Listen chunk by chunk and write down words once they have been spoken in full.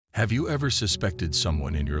Have you ever suspected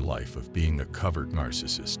someone in your life of being a covert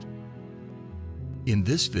narcissist? In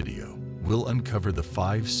this video, we'll uncover the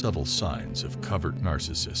 5 subtle signs of covert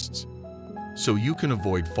narcissists, so you can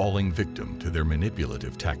avoid falling victim to their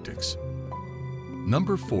manipulative tactics.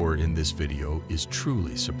 Number 4 in this video is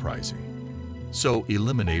truly surprising. So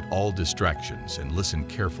eliminate all distractions and listen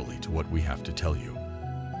carefully to what we have to tell you.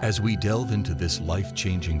 As we delve into this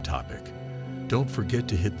life-changing topic, don't forget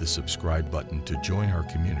to hit the subscribe button to join our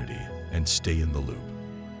community and stay in the loop.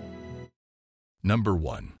 Number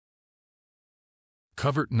 1.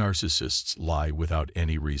 Covert narcissists lie without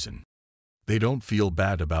any reason. They don't feel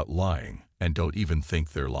bad about lying and don't even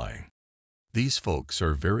think they're lying. These folks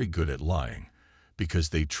are very good at lying because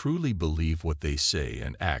they truly believe what they say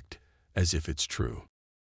and act as if it's true.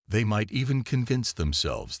 They might even convince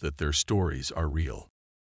themselves that their stories are real.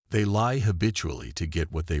 They lie habitually to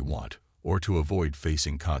get what they want or to avoid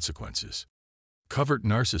facing consequences. Covert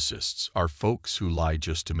narcissists are folks who lie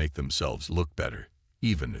just to make themselves look better,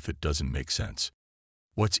 even if it doesn't make sense.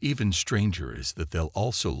 What's even stranger is that they'll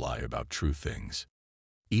also lie about true things.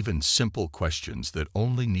 Even simple questions that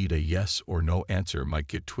only need a yes or no answer might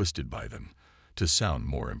get twisted by them to sound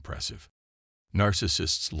more impressive.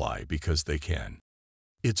 Narcissists lie because they can.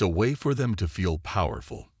 It's a way for them to feel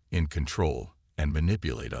powerful, in control, and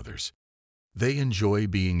manipulate others. They enjoy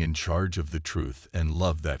being in charge of the truth and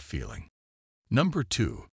love that feeling. Number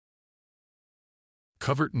 2.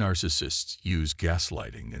 Covert narcissists use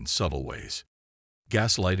gaslighting in subtle ways.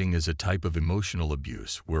 Gaslighting is a type of emotional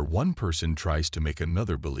abuse where one person tries to make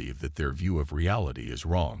another believe that their view of reality is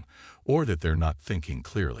wrong or that they're not thinking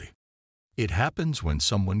clearly. It happens when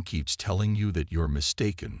someone keeps telling you that you're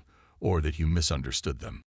mistaken or that you misunderstood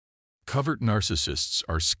them. Covert narcissists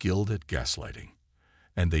are skilled at gaslighting,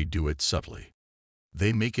 and they do it subtly.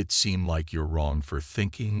 They make it seem like you're wrong for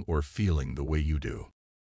thinking or feeling the way you do.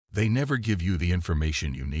 They never give you the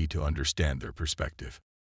information you need to understand their perspective.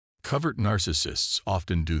 Covert narcissists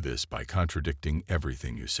often do this by contradicting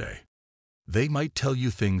everything you say. They might tell you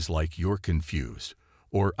things like you're confused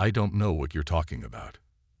or I don't know what you're talking about.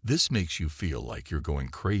 This makes you feel like you're going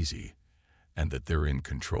crazy and that they're in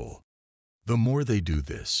control. The more they do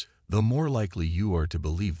this, the more likely you are to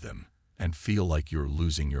believe them and feel like you're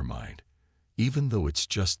losing your mind, even though it's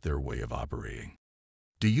just their way of operating.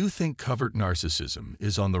 Do you think covert narcissism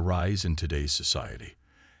is on the rise in today's society?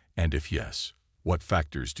 And if yes, what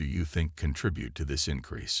factors do you think contribute to this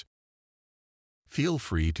increase? Feel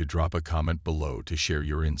free to drop a comment below to share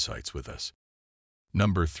your insights with us.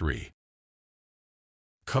 Number 3.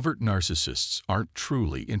 Covert narcissists aren't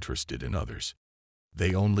truly interested in others.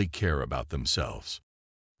 They only care about themselves.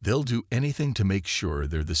 They'll do anything to make sure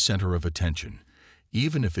they're the center of attention,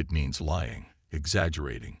 even if it means lying,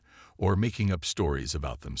 exaggerating, or making up stories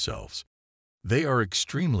about themselves. They are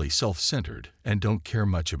extremely self-centered and don't care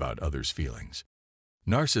much about others' feelings.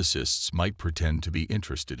 Narcissists might pretend to be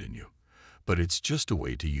interested in you, but it's just a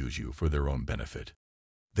way to use you for their own benefit.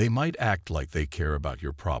 They might act like they care about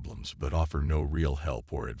your problems but offer no real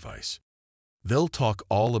help or advice. They'll talk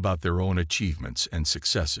all about their own achievements and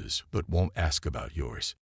successes but won't ask about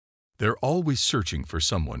yours. They're always searching for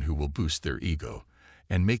someone who will boost their ego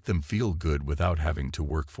and make them feel good without having to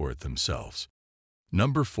work for it themselves.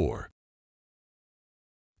 Number 4.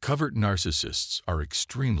 Covert narcissists are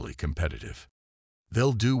extremely competitive.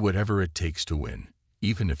 They'll do whatever it takes to win,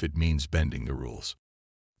 even if it means bending the rules.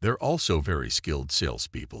 They're also very skilled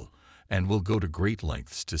salespeople and will go to great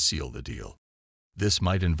lengths to seal the deal. This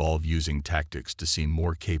might involve using tactics to seem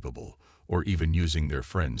more capable or even using their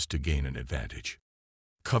friends to gain an advantage.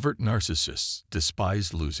 Covert narcissists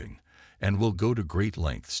despise losing and will go to great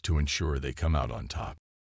lengths to ensure they come out on top.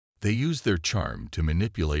 They use their charm to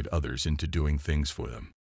manipulate others into doing things for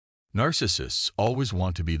them. Narcissists always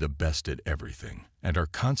want to be the best at everything and are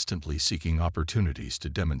constantly seeking opportunities to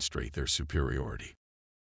demonstrate their superiority.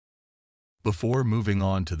 Before moving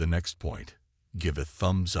on to the next point, give a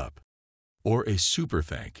thumbs up or a super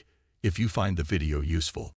thank if you find the video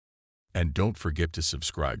useful. And don't forget to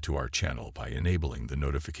subscribe to our channel by enabling the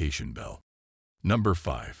notification bell. Number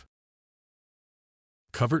 5.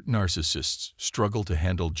 Covert narcissists struggle to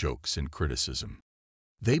handle jokes and criticism.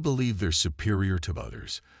 They believe they're superior to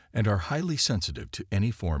others and are highly sensitive to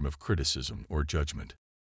any form of criticism or judgment.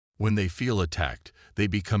 When they feel attacked, they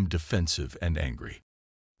become defensive and angry.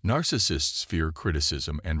 Narcissists fear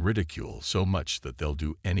criticism and ridicule so much that they'll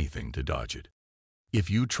do anything to dodge it. If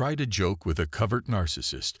you try to joke with a covert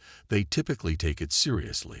narcissist, they typically take it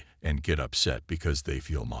seriously and get upset because they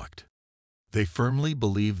feel mocked. They firmly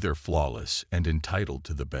believe they're flawless and entitled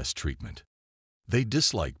to the best treatment. They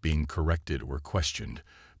dislike being corrected or questioned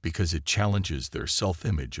because it challenges their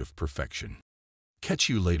self-image of perfection. Catch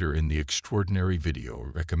you later in the extraordinary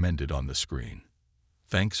video recommended on the screen.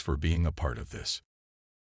 Thanks for being a part of this.